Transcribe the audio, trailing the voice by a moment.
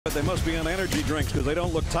They must be on energy drinks because they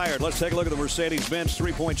don't look tired. Let's take a look at the Mercedes-Benz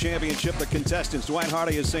three-point championship. The contestants: Dwight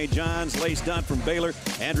Hardy of St. John's, Lace Dunn from Baylor,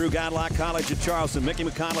 Andrew Goudelock College of Charleston, Mickey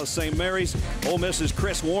McConnell of St. Mary's, Ole Miss's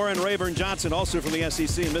Chris Warren, Ravern Johnson, also from the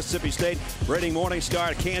SEC and Mississippi State, Brady Morningstar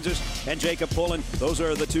at Kansas, and Jacob Pullen. Those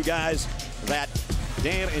are the two guys that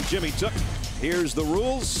Dan and Jimmy took. Here's the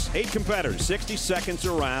rules. 8 competitors, 60 seconds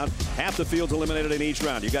a round. Half the field's eliminated in each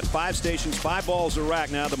round. You got 5 stations, 5 balls a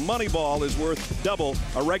rack. Now, the money ball is worth double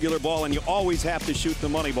a regular ball, and you always have to shoot the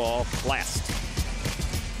money ball last.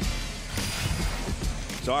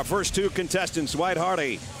 So our first 2 contestants: Dwight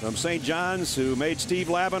Hardy from St. John's, who made Steve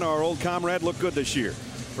Lavin, our old comrade, look good this year.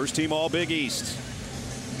 First team All Big East.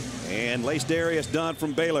 And LaceDarius Dunn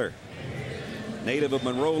from Baylor, native of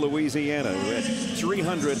Monroe, Louisiana, who had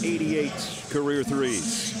 388 career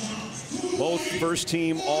threes. Both first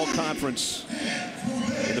team all conference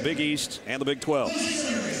in the Big East and the Big 12.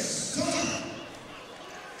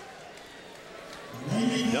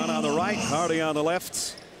 Dunn on the right, Hardy on the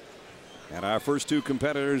left. And our first 2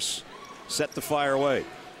 competitors set to fire away.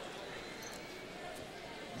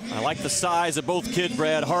 I like the size of both kids,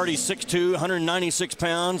 Brad. Hardy 6'2", 196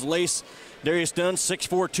 pounds. LaceDarius Dunn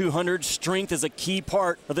 6'4", 200. Strength is a key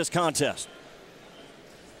part of this contest.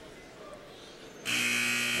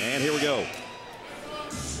 And here we go.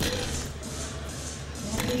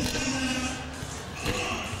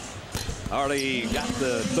 Hardy got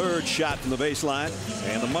the 3rd shot from the baseline,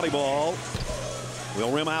 and the money ball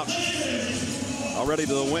will rim out. Already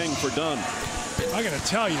to the wing for Dunn. I got to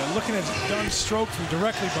tell you, looking at Dunn's stroke from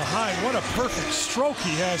directly behind, what a perfect stroke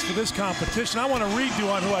he has for this competition. I want to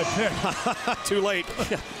redo on who I picked. Too late.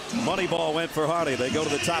 Money ball went for Hardy. They go to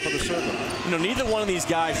the top of the circle. You know, neither one of these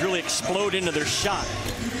guys really explode into their shot.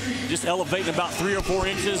 Just elevating about 3 or 4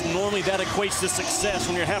 inches. Normally that equates to success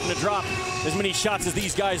when you're having to drop as many shots as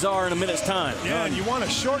these guys are in a minute's time. Yeah, and you want a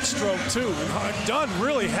short stroke too. Dunn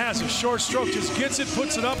really has a short stroke. Just gets it,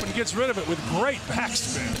 puts it up, and gets rid of it with great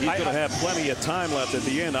backspin. He's going to have plenty of time left at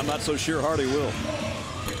the end. I'm not so sure Hardy will.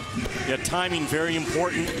 Yeah, timing very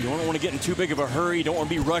important. You don't want to get in too big of a hurry. You don't want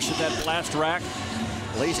to be rushed at that last rack.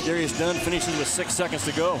 LaceDarius Dunn finishing with 6 seconds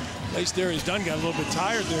to go. LaceDarius Dunn got a little bit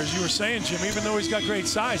tired there, as you were saying, Jim. Even though he's got great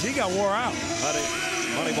size, he got wore out.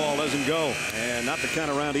 Money ball doesn't go, and not the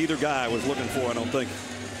kind of round either guy was looking for, I don't think.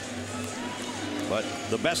 But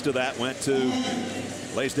the best of that went to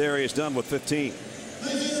LaceDarius Dunn with 15.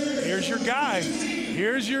 Here's your guy.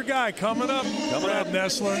 Here's your guy coming up. Brad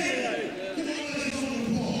Nessler.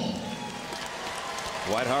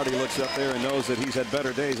 Dwight Hardy looks up there and knows that he's had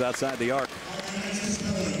better days outside the arc.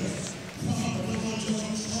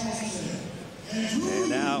 And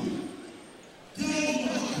now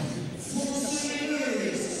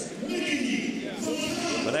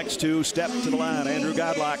the next 2 step to the line. Andrew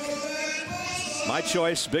Goudelock, my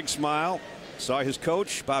choice, big smile. Saw his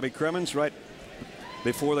coach, Bobby Cremens, right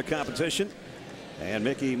before the competition. And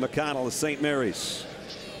Mickey McConnell of St. Mary's.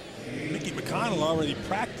 Mickey McConnell already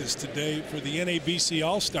practiced today for the NABC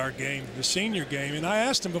All-Star game, the senior game. And I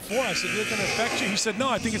asked him before, I said, is it going to affect you? He said, no,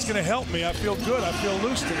 I think it's going to help me. I feel good. I feel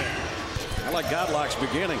loose today. I like Goudelock's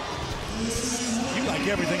beginning. You like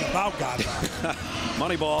everything about Goudelock.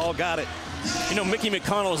 Money ball, got it. You know, Mickey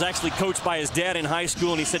McConnell was actually coached by his dad in high school,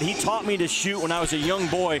 and he said he taught me to shoot when I was a young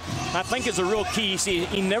boy. I think it's a real key. See,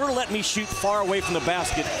 he never let me shoot far away from the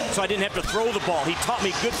basket, so I didn't have to throw the ball. He taught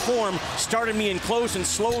me good form, started me in close, and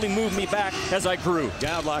slowly moved me back as I grew.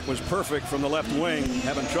 Goudelock was perfect from the left wing,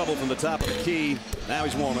 having trouble from the top of the key. Now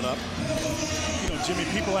he's warming up. You know, Jimmy,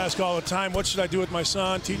 people ask all the time, what should I do with my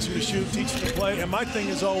son? Teach him to shoot, teach him to play. And my thing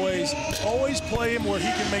is always play him where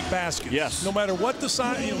he can make baskets. Yes. No matter what the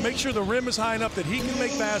sign, you know, make sure the rim is high enough that he can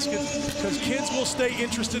make baskets, because kids will stay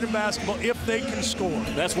interested in basketball if they can score.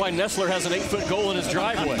 That's why Nessler has an 8-foot goal in his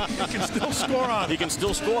driveway. He can still score on it. He can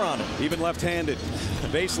still score on it. Even left-handed.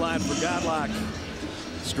 Baseline for Goudelock.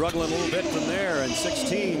 Struggling a little bit from there, and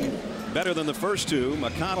 16 better than the first 2.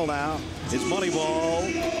 McConnell now, his money ball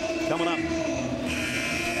coming up.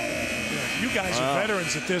 You guys are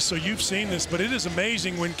veterans at this, so you've seen this, but it is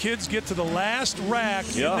amazing when kids get to the last rack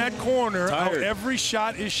in that corner, how every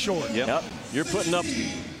shot is short. Yep. You're putting up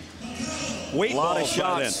a lot of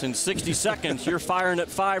shots in 60 seconds. You're firing at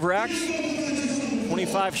 5 racks,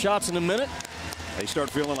 25 shots in a minute. They start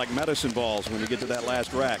feeling like medicine balls when you get to that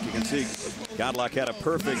last rack. You can see Goudelock had a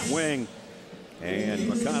perfect wing,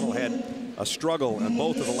 and McConnell had a struggle in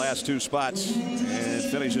both of the last 2 spots, and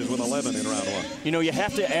finishes with 11 in round 1. You know, you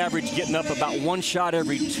have to average getting up about 1 shot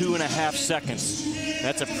every 2.5 seconds.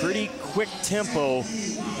 That's a pretty quick tempo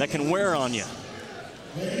that can wear on you.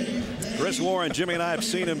 Chris Warren, Jimmy and I have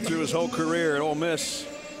seen him through his whole career at Ole Miss.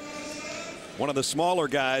 one of the smaller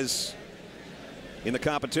guys in the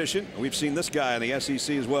competition. We've seen this guy in the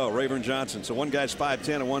SEC as well, Ravern Johnson. So one guy's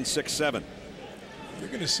 5'10" and one's 6'7". You're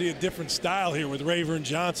going to see a different style here with Ravern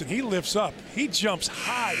Johnson. He lifts up. He jumps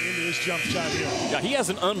high into his jump shot here. Yeah, he has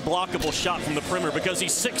an unblockable shot from the perimeter because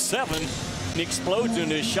he's 6'7", and he explodes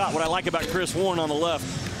into his shot. What I like about Chris Warren on the left,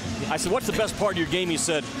 I said, what's the best part of your game? He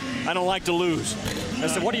said, I don't like to lose. I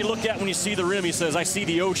said, what do you look at when you see the rim? He says, I see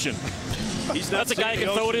the ocean. That's a guy who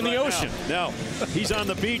can throw it in the ocean. No, he's on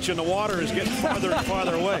the beach and the water is getting farther and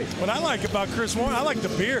farther away. What I like about Chris Warren, I like the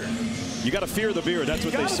beard. You got to fear the beard. That's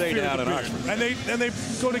what they say down in Oxford. And they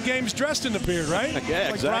go to games dressed in the beard, right? Yeah,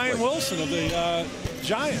 like exactly. Brian Wilson of the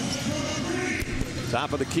Giants.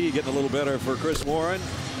 Top of the key getting a little better for Chris Warren.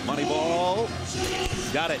 Money ball.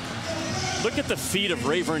 Got it. Look at the feet of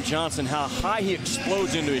Ravern Johnson, how high he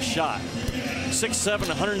explodes into his shot. 6'7",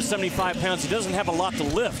 175 pounds. He doesn't have a lot to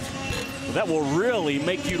lift. That will really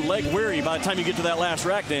make you leg weary by the time you get to that last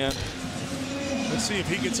rack, Dan. Let's see if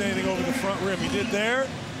he gets anything over the front rim. He did there.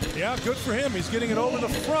 Yeah, good for him. He's getting it over the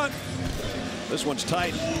front. This one's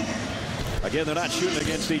tight. Again, they're not shooting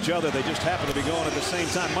against each other. They just happen to be going at the same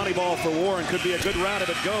time. Money ball for Warren. Could be a good round if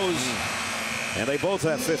it goes. And they both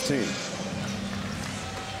have 15.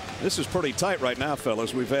 This is pretty tight right now,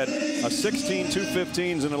 fellas. We've had a 16, 2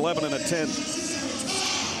 15s, an 11, and a 10.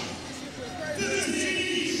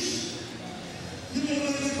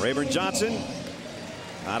 Ravern Johnson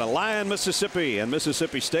out of Lyon, Mississippi, and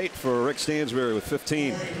Mississippi State for Rick Stansbury with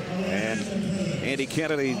 15. And Andy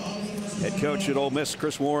Kennedy, head coach at Ole Miss,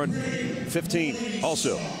 Chris Warren, 15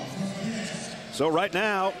 also. So right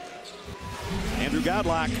now, Andrew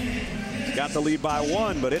Goudelock has got the lead by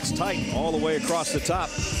 1, but it's tight all the way across the top.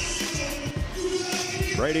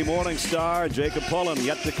 Brady Morningstar, Jacob Pullen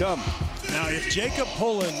yet to come. Now, if Jacob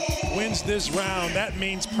Pullen wins this round, that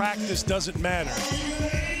means practice doesn't matter.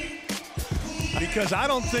 Because I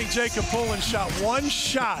don't think Jacob Pullen shot one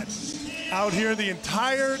shot out here the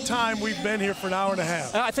entire time we've been here for an hour and a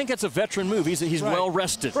half. I think that's a veteran move. He's right. Well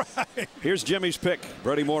rested. Right. Here's Jimmy's pick,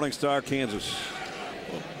 Brady Morningstar, Kansas.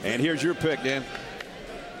 And here's your pick, Dan.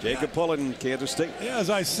 Jacob Pullen, Kansas State. Yeah, as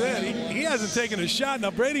I said, he hasn't taken a shot. Now,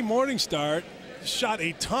 Brady Morningstar shot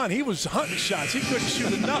a ton. He was hunting shots. He couldn't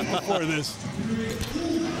shoot enough before this.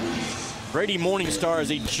 Brady Morningstar is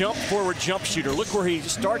a jump forward jump shooter. Look where he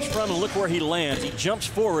starts from and look where he lands. He jumps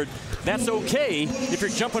forward. That's okay if you're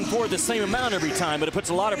jumping forward the same amount every time, but it puts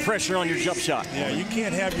a lot of pressure on your jump shot. Yeah, you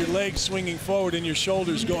can't have your legs swinging forward and your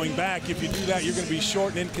shoulders going back. If you do that, you're going to be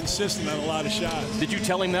short and inconsistent on a lot of shots. Did you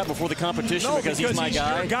tell him that before the competition? No, because he's my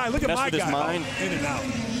guy. Your guy. Look at my guy. Mind. In and out.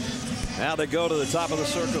 Now they go to the top of the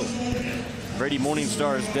circle. Brady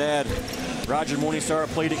Morningstar's dad, Roger Morningstar,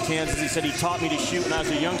 played at Kansas. He said he taught me to shoot when I was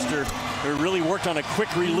a youngster. He really worked on a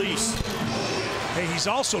quick release. Hey, he's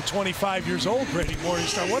also 25 years old, Brady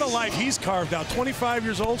Morningstar. What a life he's carved out. 25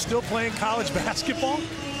 years old, still playing college basketball.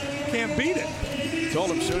 Can't beat it.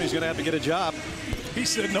 Told him soon he's going to have to get a job. He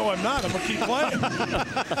said, no, I'm not. I'm going to keep playing.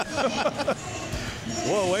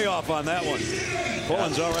 Whoa, way off on that one.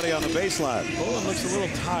 Pullen's already on the baseline. Pullen looks a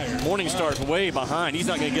little tired. Morningstar's way behind. He's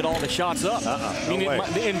not going to get all the shots up. I mean,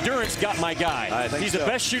 the endurance got my guy. He's the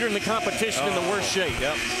best shooter in the competition in the worst shape.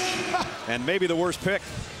 Yep. And maybe the worst pick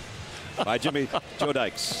by Joe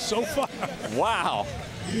Dykes. So far. Wow.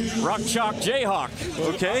 Rock Chalk Jayhawk.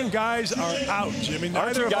 Okay. Our guys are out, Jimmy.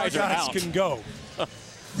 Neither of our guys can go.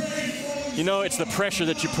 You know, it's the pressure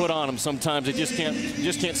that you put on them sometimes. They just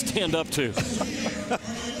can't stand up to.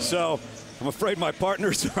 So I'm afraid my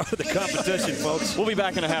partners are out of the competition, folks. We'll be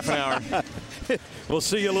back in a half an hour. We'll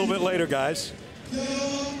see you a little bit later, guys.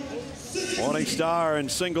 Morningstar in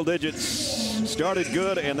single digits. Started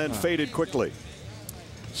good and then faded quickly.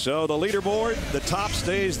 So the leaderboard, the top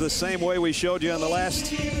stays the same way we showed you on the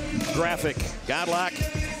last graphic.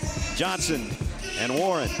 Goudelock, Johnson, and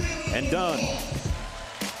Warren, and Dunn.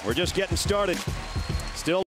 We're just getting started.